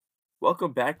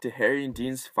Welcome back to Harry and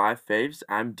Dean's Five Faves.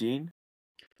 I'm Dean,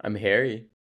 I'm Harry.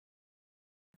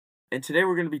 and today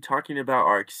we're going to be talking about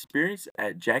our experience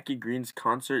at Jackie Greene's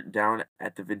concert down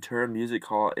at the Ventura Music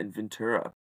Hall in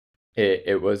Ventura.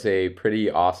 It was a pretty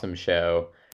awesome show,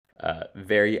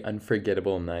 very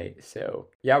unforgettable night. So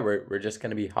yeah, we're just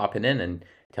gonna be hopping in and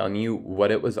telling you what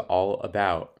it was all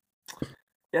about.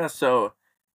 Yeah, so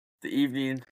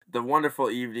the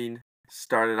wonderful evening,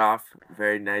 started off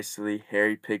very nicely.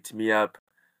 Harry picked me up.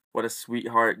 What a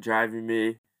sweetheart driving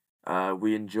me.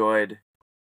 We enjoyed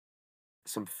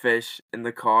some fish in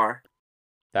the car.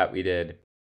 That we did.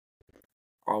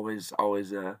 Always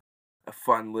a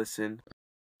fun listen.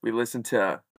 We listened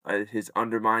to his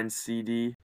Undermine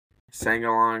CD, sang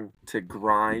along to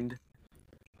Grind.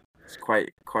 It's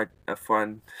quite a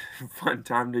fun fun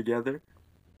time together.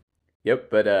 Yep,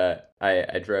 but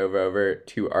I drove over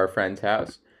to our friend's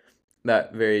house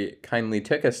that very kindly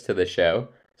took us to the show.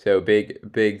 So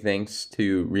big thanks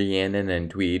to Rhiannon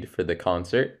and Dweed for the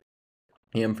concert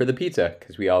and for the pizza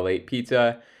because we all ate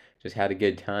pizza, just had a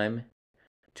good time,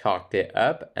 talked it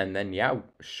up, and then yeah,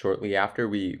 shortly after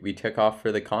we took off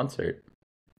for the concert.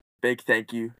 Big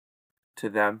thank you to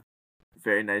them.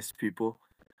 Very nice people.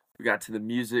 We got to the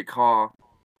music hall.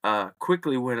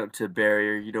 Quickly went up to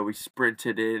barrier. We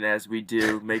sprinted in as we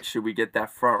do. Make sure we get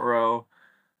that front row.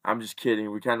 I'm just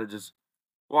kidding. We kind of just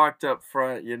walked up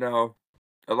front.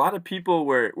 A lot of people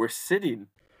were sitting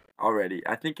already.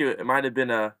 I think it might have been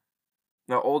an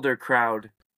older crowd,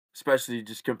 especially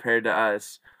just compared to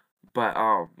us. But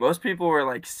most people were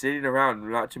like sitting around.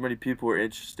 Not too many people were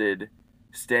interested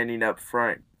standing up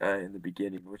front in the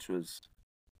beginning, which was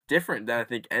different than I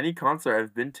think any concert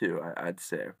I've been to. I'd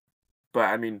say, but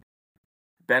I mean,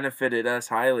 benefited us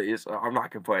highly, so I'm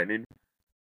not complaining.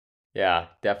 Yeah,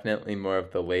 definitely more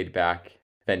of the laid back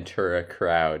Ventura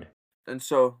crowd. And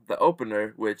so the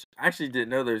opener, which I actually didn't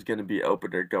know there's gonna be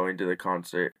opener going to the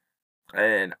concert,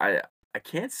 and I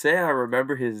can't say I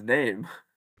remember his name.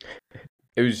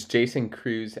 It was Jason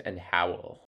Cruz and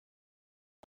Howell.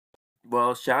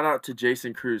 Well, shout out to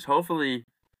Jason Cruz. Hopefully,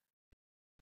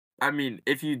 I mean,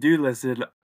 if you do listen,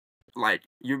 like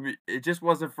it just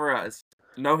wasn't for us.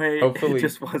 No hate, it Hopefully,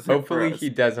 just wasn't for hopefully us. he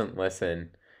doesn't listen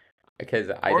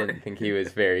because I Or didn't think he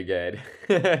was very good.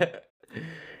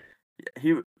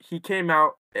 he came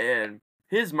out and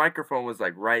his microphone was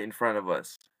like right in front of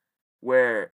us,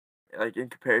 where like in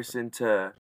comparison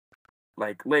to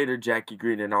like later Jackie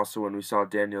Greene and also when we saw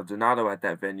Daniel Donato at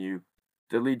that venue,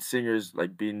 the lead singers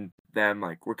like being them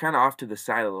like we're kind of off to the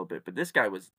side a little bit, but this guy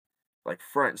was like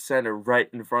front and center right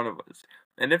in front of us.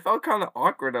 And it felt kind of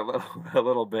awkward a little a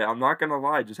little bit. I'm not gonna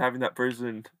lie, just having that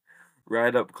person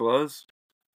right up close.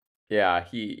 Yeah,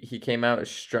 he came out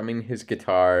strumming his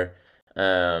guitar,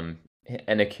 um,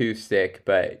 an acoustic,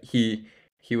 but he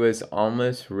was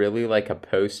almost really like a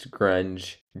post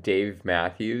grunge Dave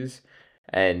Matthews,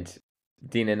 and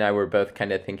Dean and I were both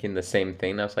kind of thinking the same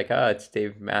thing. I was like, oh, it's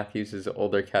Dave Matthews'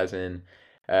 older cousin,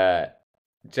 uh,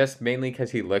 just mainly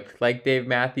because he looked like Dave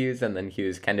Matthews, and then he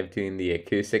was kind of doing the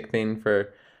acoustic thing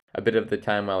for a bit of the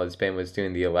time while his band was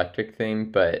doing the electric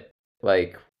thing, but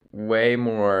like way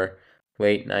more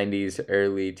late 90s,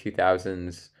 early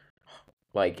 2000s,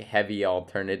 like heavy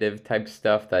alternative type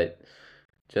stuff that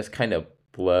just kind of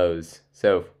blows.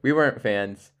 So we weren't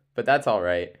fans, but that's all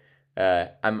right.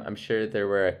 I'm sure there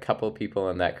were a couple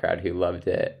people in that crowd who loved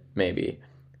it, maybe.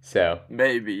 So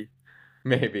Maybe.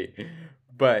 maybe.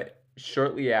 But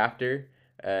shortly after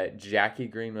Jackie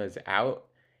Greene was out,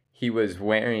 he was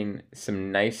wearing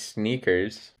some nice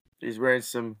sneakers. He's wearing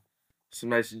some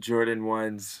nice Jordan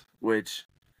ones, which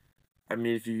I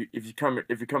mean if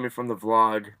you're coming from the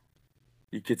vlog,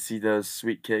 you could see those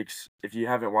sweet kicks. If you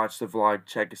haven't watched the vlog,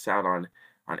 check us out on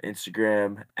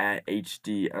Instagram at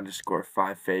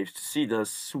HD_5faves to see those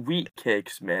sweet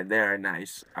kicks, man. They are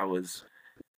nice. I was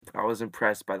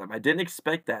impressed by them. I didn't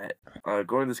expect that.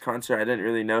 Going to this concert, I didn't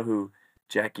really know who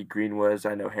Jackie Greene was.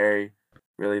 I know Harry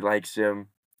really likes him.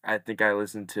 I think I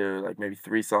listened to like maybe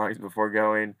 3 songs before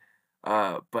going.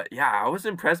 But yeah, I was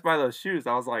impressed by those shoes.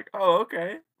 I was like, oh,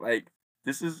 okay. Like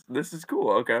this is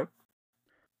cool. Okay.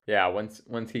 Yeah, once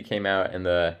he came out in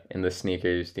the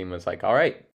sneakers, Dean was like, "All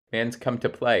right, man's come to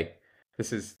play.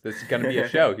 This is gonna be a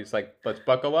show." He's like, "Let's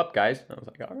buckle up, guys." I was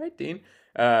like, "All right, Dean."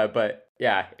 But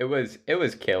yeah, it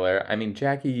was killer. I mean,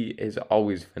 Jackie is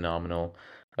always phenomenal.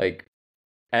 Like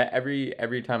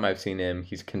every time I've seen him,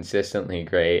 he's consistently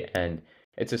great, and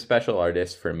it's a special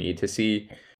artist for me to see,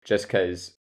 just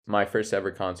because my first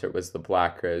ever concert was the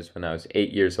Black Crowes when I was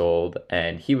 8 years old,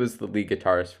 and he was the lead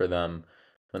guitarist for them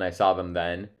when I saw them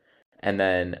then. And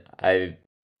then I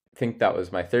think that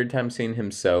was my third time seeing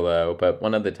him solo, but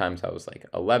one of the times I was like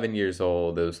 11 years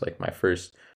old. It was like my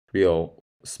first real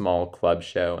small club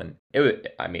show, and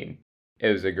I mean, it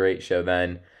was a great show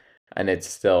then, and it's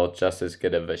still just as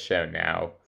good of a show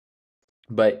now.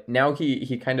 But now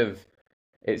he kind of,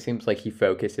 it seems like he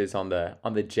focuses on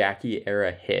the Jackie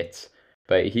era hits,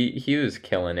 but he was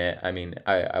killing it. I mean,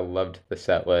 I loved the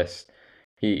set list.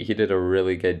 He did a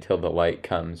really good Till the Light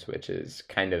Comes, which is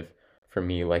kind of for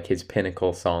me like his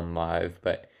pinnacle song live.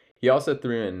 But he also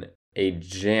threw in a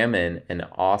jammin' and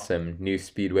awesome new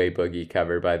Speedway Boogie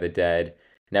cover by The Dead.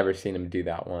 Never seen him do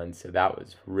that one, so that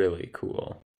was really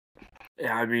cool.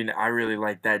 Yeah, I mean, I really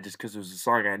liked that just because it was a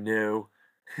song I knew.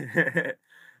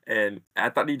 And I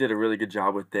thought he did a really good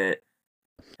job with it.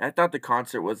 I thought the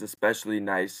concert was especially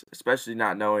nice, especially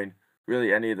not knowing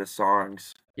really any of the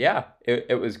songs. Yeah,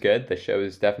 it was good. The show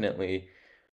is definitely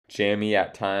jammy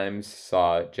at times.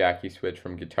 Saw Jackie switch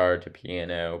from guitar to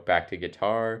piano, back to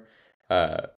guitar.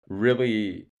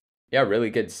 Really, yeah, really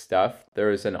good stuff. There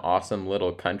was an awesome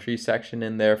little country section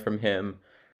in there from him,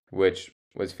 which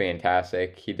was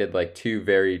fantastic. He did like two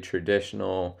very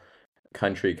traditional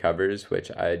country covers,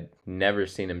 which I'd never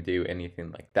seen him do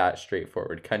anything like that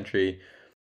straightforward country.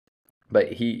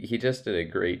 But he just did a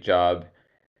great job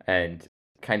and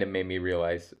kind of made me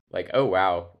realize like, oh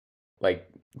wow, like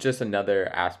just another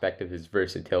aspect of his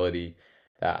versatility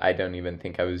that I don't even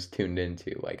think I was tuned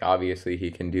into. Like obviously he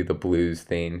can do the blues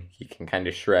thing, he can kind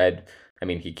of shred. I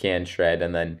mean, he can shred,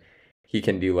 and then he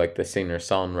can do like the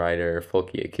singer-songwriter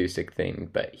folky acoustic thing,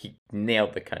 but he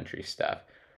nailed the country stuff.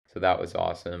 So that was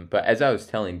awesome. But as I was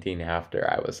telling Dean after,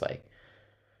 I was like,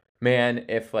 man,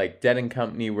 if like Dead and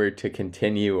Company were to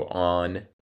continue on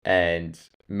and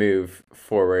move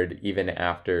forward even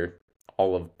after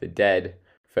all of the dead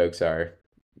folks are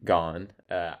gone,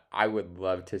 I would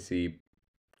love to see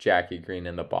Jackie Greene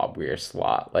in the Bob Weir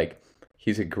slot. Like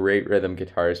he's a great rhythm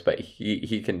guitarist, but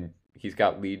he's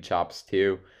got lead chops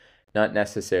too. Not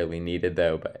necessarily needed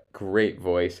though, but great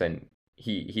voice, and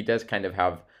he does kind of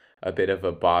have a bit of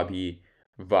a Bobby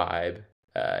vibe,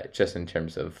 just in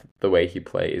terms of the way he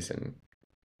plays and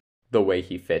the way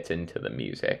he fits into the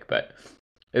music. But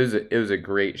it was a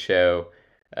great show.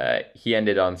 He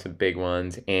ended on some big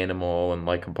ones, Animal and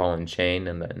Like a Ball and Chain,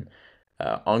 and then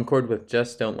encored with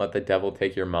Just Don't Let the Devil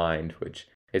Take Your Mind, which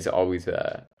is always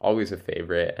a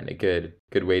favorite and a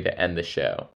good way to end the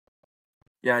show.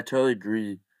 Yeah, I totally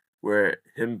agree. Where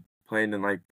him playing in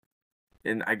like,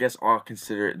 and I guess I'll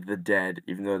consider it the Dead,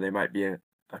 even though they might be a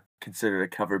considered a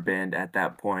cover band at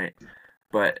that point.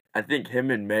 But I think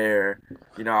him and Mayer,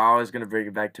 I was gonna bring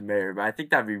it back to Mayer, but I think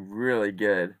that'd be really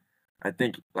good. I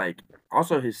think like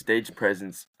also his stage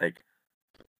presence, like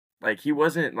he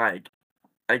wasn't like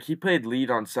he played lead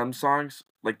on some songs,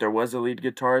 like there was a lead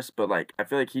guitarist, but like I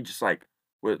feel like he just like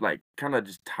would like kind of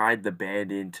just tied the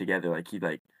band in together. Like he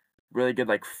like really good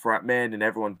like front man and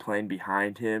everyone playing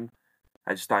behind him.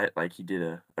 I just thought like he did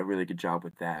a really good job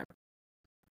with that.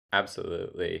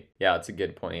 Absolutely. Yeah, it's a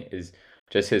good point. Is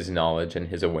just his knowledge and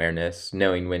his awareness,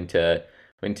 knowing when to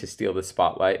steal the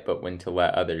spotlight, but when to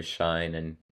let others shine.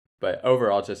 And but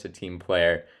overall, just a team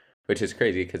player, which is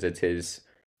crazy because it's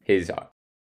his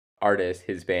artist,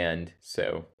 his band.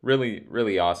 So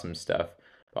really awesome stuff.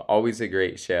 But always a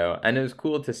great show, and it was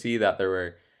cool to see that there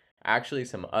were actually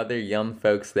some other young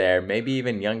folks there, maybe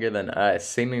even younger than us,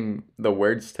 singing the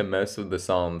words to most of the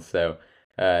songs. So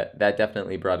that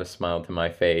definitely brought a smile to my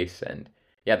face, and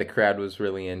yeah, the crowd was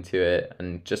really into it,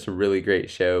 and just a really great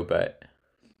show. But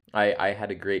I had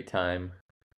a great time.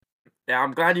 Yeah,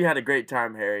 I'm glad you had a great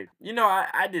time, Harry.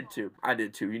 I did too. I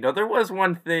did too. There was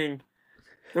one thing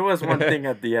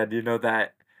at the end,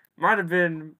 that might have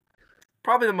been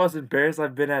probably the most embarrassed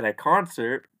I've been at a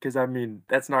concert, because I mean,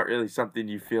 that's not really something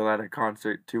you feel at a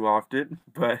concert too often.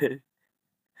 But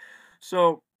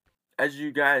so, as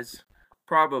you guys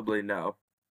probably know,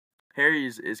 Harry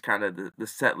is kind of the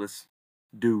set list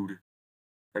dude.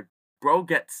 Like, bro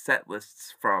gets set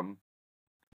lists from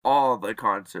all the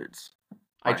concerts.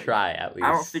 I Like, try at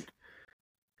I don't least. think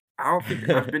I don't think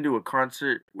I've been to a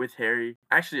concert with Harry.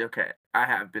 Actually, okay, I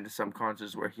have been to some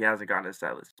concerts where he hasn't gotten a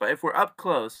set list. But if we're up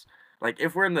close, like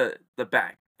if we're in the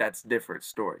back, that's a different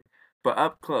story. But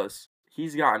up close,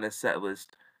 he's gotten a set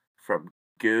list from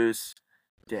Goose,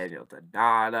 Daniel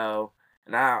Donato,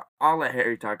 and I'll let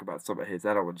Harry talk about some of his.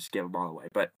 I don't want to just give them all away.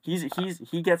 But he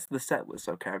gets the set list,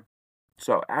 okay?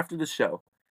 So after the show,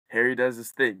 Harry does his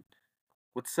thing.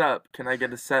 What's up? Can I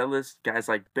get a set list? Guys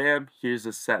like, bam, here's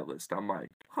a set list. I'm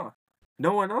like, huh.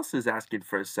 No one else is asking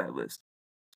for a set list.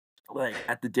 Like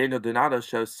at the Daniel Donato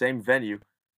show, same venue,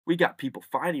 we got people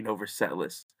fighting over set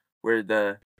lists. Where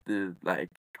the like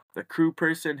the crew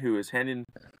person who was handing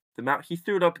them out, he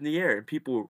threw it up in the air and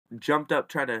people jumped up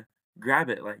trying to grab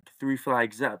it like 3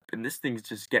 flags up, and this thing's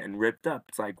just getting ripped up.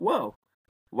 It's like, "Whoa,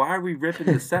 why are we ripping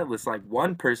the set list? Like,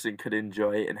 one person could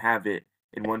enjoy it and have it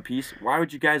in one piece. Why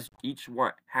would you guys each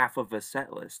want half of a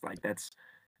set list? Like, that's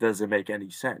doesn't make any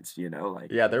sense, you know?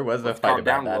 Like, Yeah, there was a let's fight calm about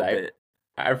down a that. little bit."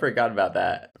 I forgot about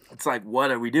that. It's like,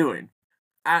 "What are we doing?"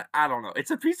 I don't know.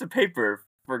 It's a piece of paper,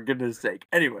 for goodness sake.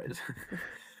 Anyways,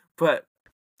 but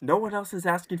no one else is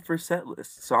asking for set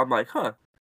lists, so I'm like, "Huh,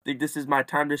 think this is my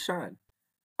time to shine."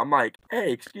 I'm like,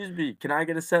 "Hey, excuse me, can I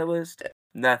get a set list?"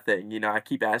 Nothing, you know, I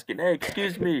keep asking, "Hey,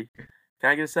 excuse me,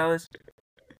 can I get a set list?"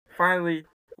 Finally,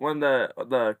 when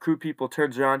the crew people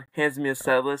turns around, hands me a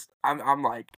set list, I'm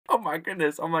like, "Oh my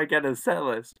goodness, I'm gonna get a set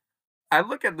list." I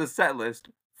look at the set list.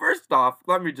 First off,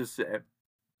 let me just say,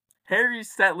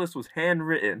 Harry's set list was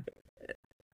handwritten,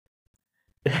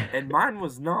 and mine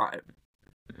was not.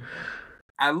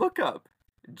 I look up,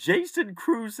 Jason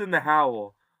Cruz in the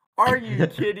Howl. Are you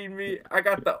kidding me? I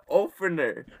got the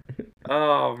opener.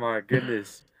 Oh my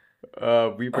goodness.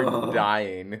 We were Oh,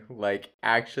 dying. Like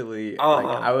actually, like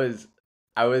oh.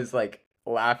 I was like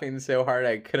laughing so hard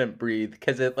I couldn't breathe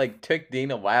because it like took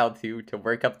Dean a while to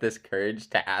work up this courage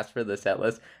to ask for the set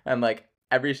list. And like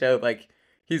every show, like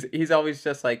he's always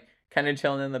just like kind of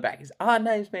chilling in the back. He's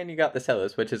nice man, you got the set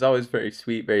list, which is always very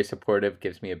sweet, very supportive.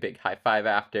 Gives me a big high five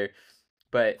after.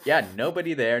 But yeah,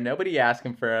 nobody there, nobody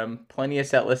asking for him. Plenty of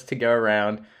set lists to go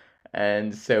around.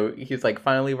 And so he's like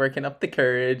finally working up the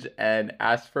courage and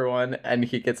asks for one, and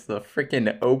he gets the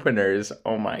freaking openers.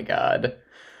 Oh my god.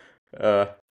 Uh,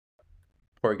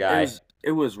 poor guy.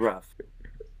 It was rough.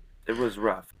 It was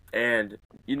rough. And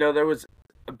you know, there was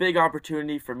a big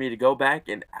opportunity for me to go back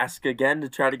and ask again to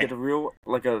try to get a real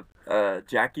like a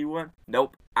Jackie one.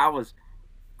 Nope. I was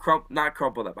not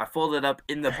crumpled up. I folded up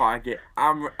in the pocket.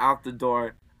 I'm out the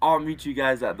door. I'll meet you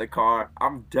guys at the car.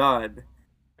 I'm done.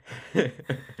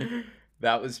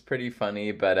 That was pretty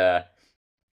funny, but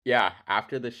yeah,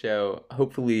 after the show,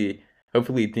 hopefully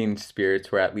Dean's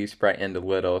spirits were at least brightened a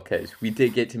little because we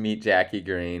did get to meet Jackie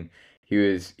Greene. He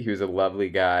was a lovely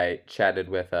guy, chatted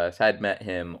with us. I'd met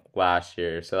him last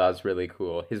year, so that was really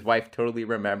cool. His wife totally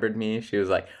remembered me. She was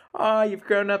like, "Oh, you've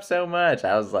grown up so much."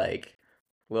 I was like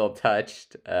a little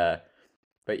touched.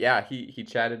 But yeah, he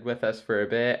chatted with us for a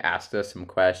bit, asked us some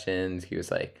questions. He was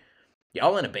like,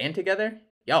 "Y'all in a band together?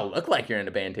 Y'all look like you're in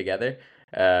a band together."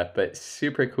 But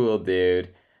super cool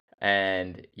dude.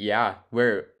 And yeah,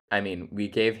 I mean, we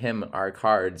gave him our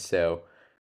cards, so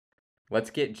let's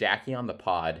get Jackie on the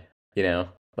pod, you know?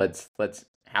 Let's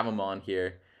have him on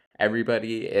here.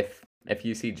 Everybody, if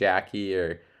you see Jackie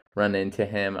or run into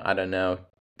him, I don't know,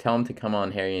 tell him to come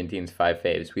on Harry and Dean's Five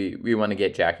Faves. We want to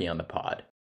get Jackie on the pod.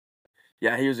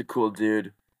 Yeah, he was a cool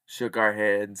dude. Shook our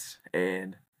hands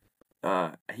and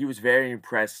he was very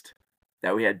impressed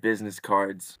that we had business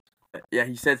cards. Yeah,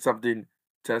 he said something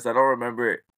to us. I don't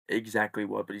remember exactly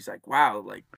what, but he's like, "Wow,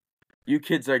 like you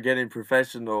kids are getting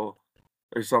professional,"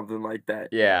 or something like that.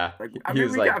 Yeah, Like, I he mean,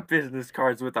 was we like, got business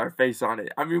cards with our face on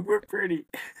it. I mean, we're pretty,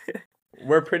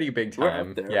 we're pretty big we're up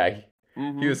time. there. Yeah, he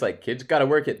Mm-hmm. was like, kids got to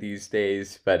work it these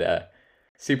days, but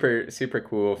super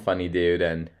cool, funny dude,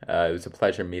 and it was a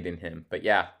pleasure meeting him. But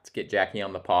yeah, let's get Jackie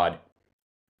on the pod.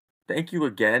 Thank you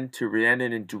again to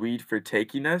Rhiannon and Dweed for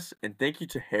taking us, and thank you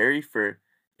to Harry for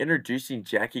introducing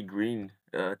Jackie Greene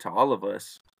to all of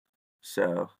us.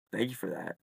 So, thank you for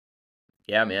that.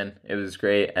 Yeah, man, it was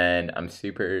great, and I'm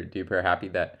super duper happy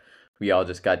that we all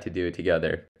just got to do it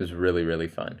together. It was really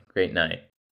fun. Great night.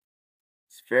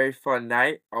 It's a very fun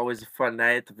night. Always a fun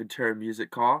night at the Ventura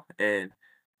Music Hall, and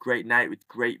great night with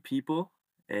great people.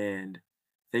 And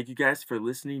thank you guys for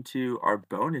listening to our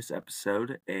bonus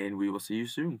episode, and we will see you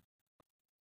soon.